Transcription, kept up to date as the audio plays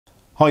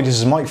Hi, this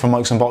is Mike from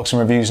Mike's Unboxing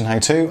Reviews and How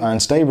To,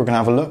 and today we're going to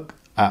have a look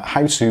at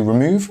how to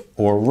remove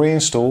or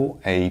reinstall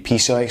a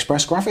PCI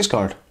Express graphics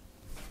card.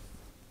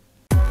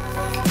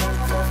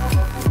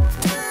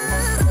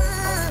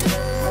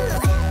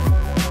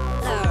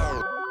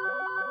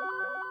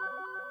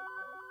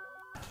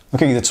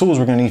 Okay, the tools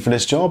we're going to need for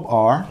this job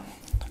are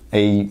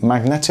a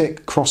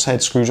magnetic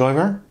crosshead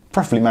screwdriver,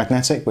 preferably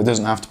magnetic, but it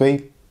doesn't have to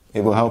be.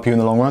 It will help you in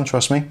the long run,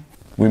 trust me.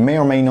 We may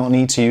or may not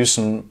need to use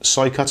some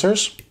side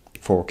cutters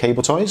for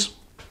cable ties,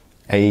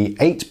 a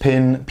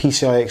 8-pin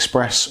PCI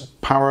Express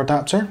power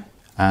adapter,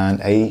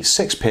 and a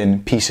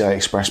 6-pin PCI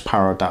Express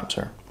power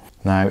adapter.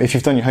 Now, if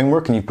you've done your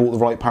homework and you've bought the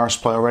right power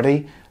supply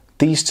already,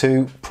 these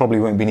two probably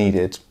won't be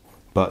needed.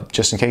 But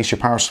just in case your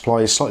power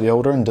supply is slightly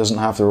older and doesn't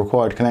have the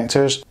required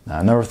connectors,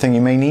 another thing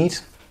you may need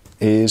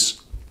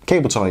is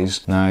cable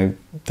ties. Now,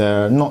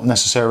 they're not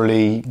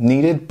necessarily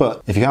needed,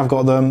 but if you have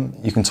got them,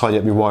 you can tidy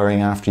up your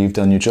wiring after you've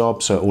done your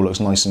job so it all looks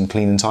nice and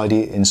clean and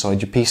tidy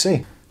inside your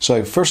PC.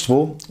 So first of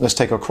all, let's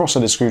take our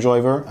cross-headed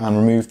screwdriver and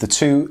remove the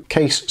two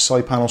case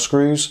side panel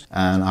screws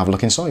and have a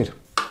look inside.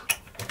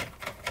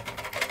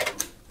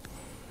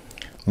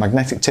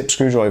 Magnetic tip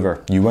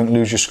screwdriver, you won't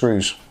lose your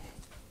screws.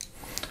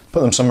 Put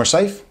them somewhere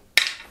safe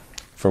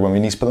for when we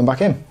need to put them back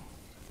in.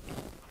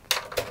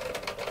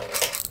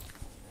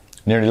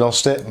 Nearly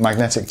lost it,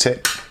 magnetic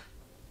tip,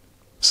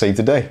 saved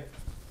the day.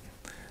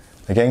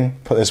 Again,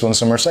 put this one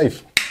somewhere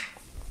safe.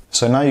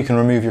 So now you can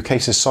remove your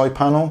case's side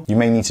panel. You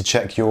may need to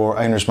check your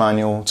owner's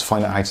manual to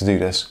find out how to do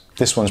this.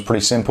 This one's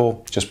pretty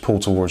simple, just pull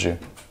towards you.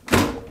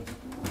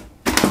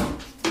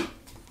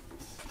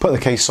 Put the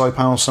case side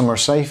panel somewhere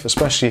safe,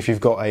 especially if you've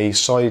got a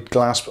side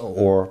glass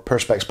or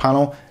perspex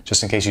panel,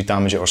 just in case you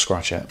damage it or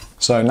scratch it.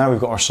 So now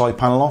we've got our side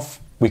panel off,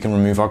 we can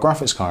remove our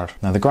graphics card.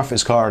 Now the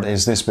graphics card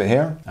is this bit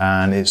here,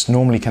 and it's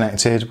normally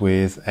connected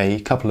with a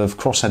couple of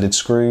cross-headed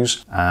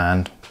screws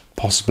and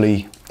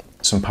possibly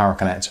some power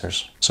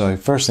connectors. So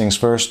first things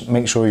first,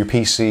 make sure your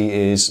PC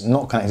is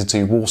not connected to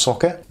your wall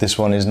socket. This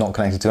one is not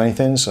connected to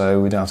anything, so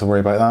we don't have to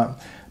worry about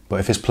that. But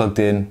if it's plugged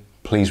in,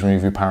 please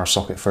remove your power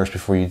socket first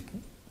before you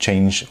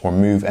change or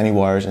move any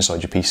wires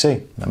inside your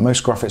PC. Now,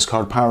 most graphics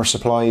card power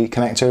supply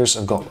connectors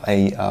have got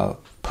a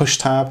push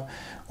tab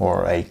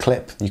or a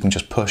clip you can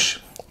just push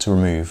to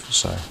remove.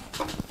 So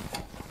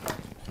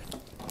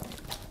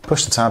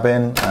push the tab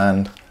in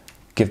and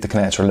give the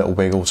connector a little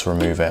wiggle to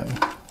remove it.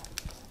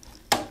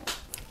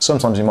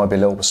 Sometimes it might be a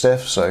little bit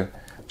stiff, so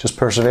just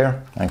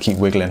persevere and keep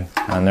wiggling.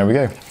 And there we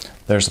go.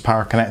 There's the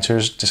power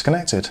connectors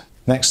disconnected.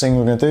 Next thing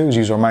we're going to do is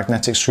use our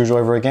magnetic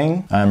screwdriver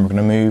again, and we're going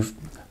to move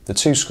the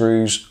two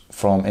screws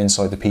from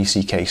inside the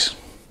PC case.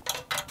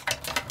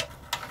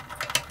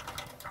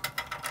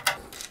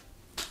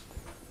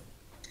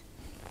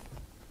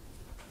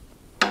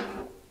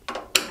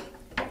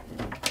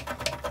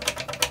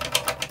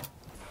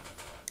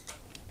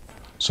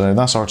 So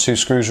that's our two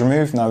screws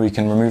removed. Now we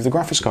can remove the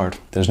graphics card.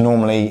 There's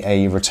normally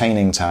a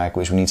retaining tag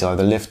which we need to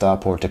either lift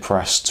up or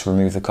depress to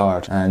remove the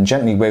card, and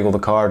gently wiggle the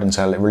card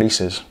until it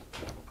releases.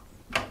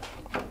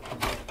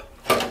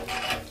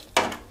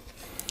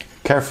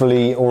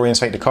 Carefully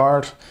orientate the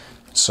card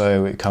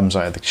so it comes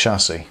out of the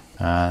chassis.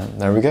 And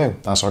there we go,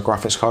 that's our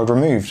graphics card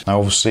removed. Now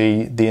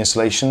obviously the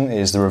installation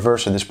is the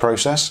reverse of this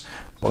process,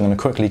 but I'm going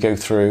to quickly go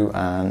through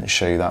and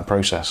show you that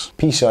process.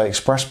 PCI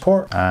Express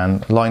port,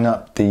 and line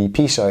up the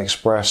PCI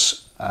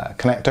Express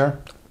connector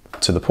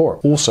to the port.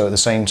 Also at the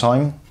same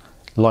time,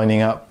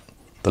 lining up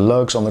the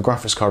lugs on the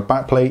graphics card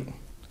backplate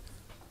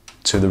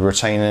to the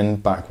retaining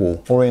back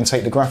wall.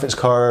 Orientate the graphics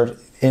card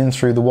in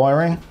through the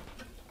wiring.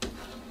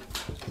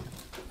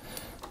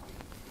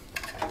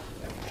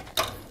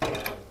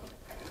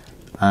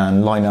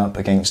 And line up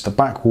against the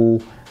back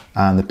wall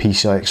and the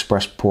PCI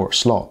Express port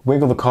slot.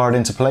 Wiggle the card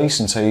into place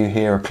until you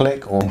hear a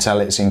click or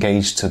until it's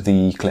engaged to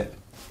the clip.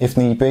 If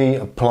need be,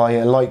 apply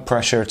a light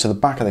pressure to the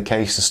back of the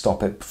case to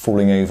stop it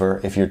falling over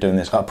if you're doing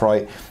this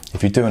upright.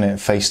 If you're doing it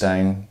face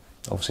down,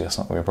 obviously that's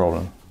not going to be a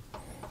problem.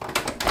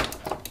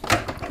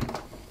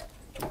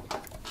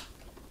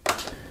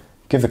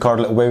 Give the card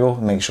a little wiggle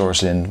and make sure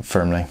it's in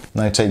firmly.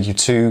 Now take your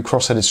two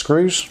cross-headed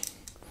screws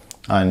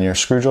and your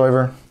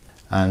screwdriver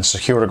and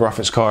secure the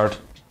graphics card.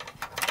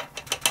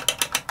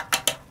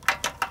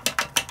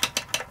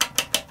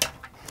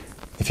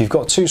 If you've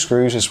got two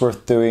screws, it's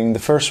worth doing the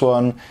first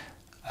one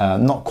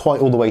not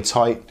quite all the way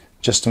tight,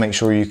 just to make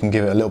sure you can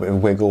give it a little bit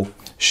of wiggle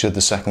should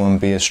the second one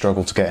be a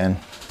struggle to get in.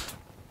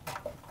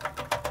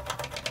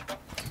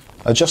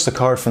 Adjust the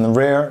card from the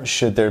rear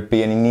should there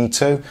be any need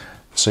to,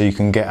 so you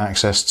can get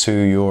access to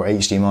your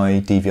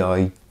HDMI,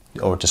 DVI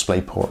or display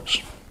ports.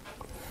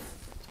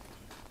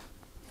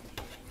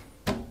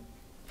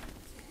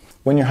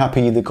 When you're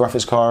happy the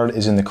graphics card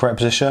is in the correct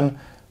position,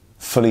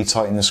 fully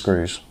tighten the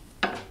screws.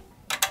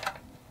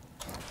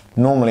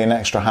 Normally an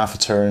extra half a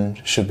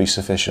turn should be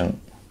sufficient.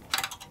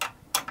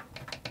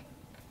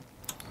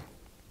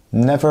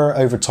 Never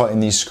over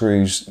tighten these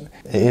screws.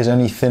 It is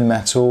only thin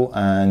metal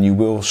and you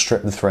will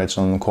strip the threads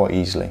on them quite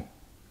easily.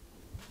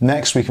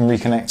 Next we can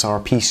reconnect our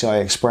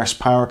PCI Express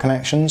power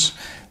connections.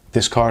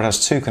 This card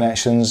has two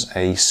connections,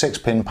 a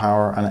 6-pin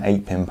power and an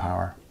 8-pin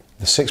power.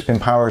 The 6-pin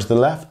power is the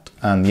left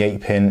and the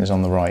 8-pin is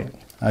on the right.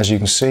 As you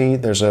can see,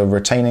 there's a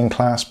retaining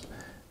clasp,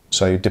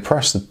 so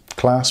depress the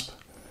clasp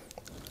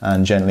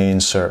and gently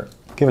insert.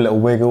 Give a little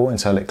wiggle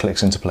until it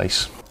clicks into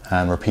place,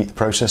 and repeat the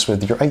process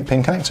with your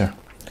 8-pin connector.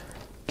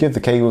 Give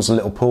the cables a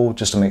little pull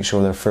just to make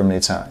sure they're firmly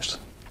attached.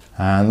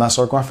 And that's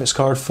our graphics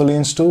card fully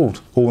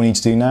installed. All we need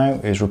to do now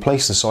is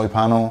replace the side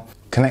panel,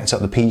 connect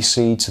up the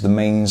PC to the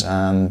mains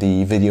and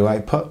the video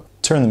output,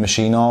 turn the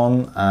machine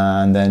on,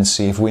 and then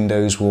see if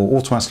Windows will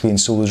automatically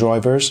install the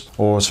drivers.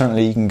 Or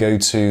certainly you can go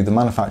to the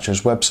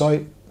manufacturer's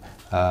website,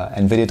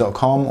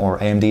 nvidia.com or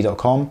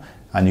amd.com,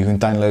 and you can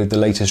download the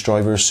latest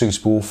drivers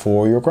suitable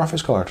for your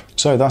graphics card.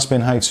 So that's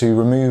been how to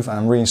remove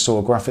and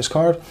reinstall a graphics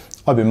card.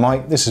 I've been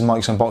Mike, this is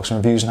Mike's Unboxing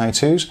Reviews and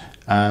How-Tos,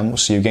 and we'll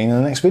see you again in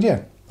the next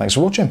video. Thanks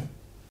for watching.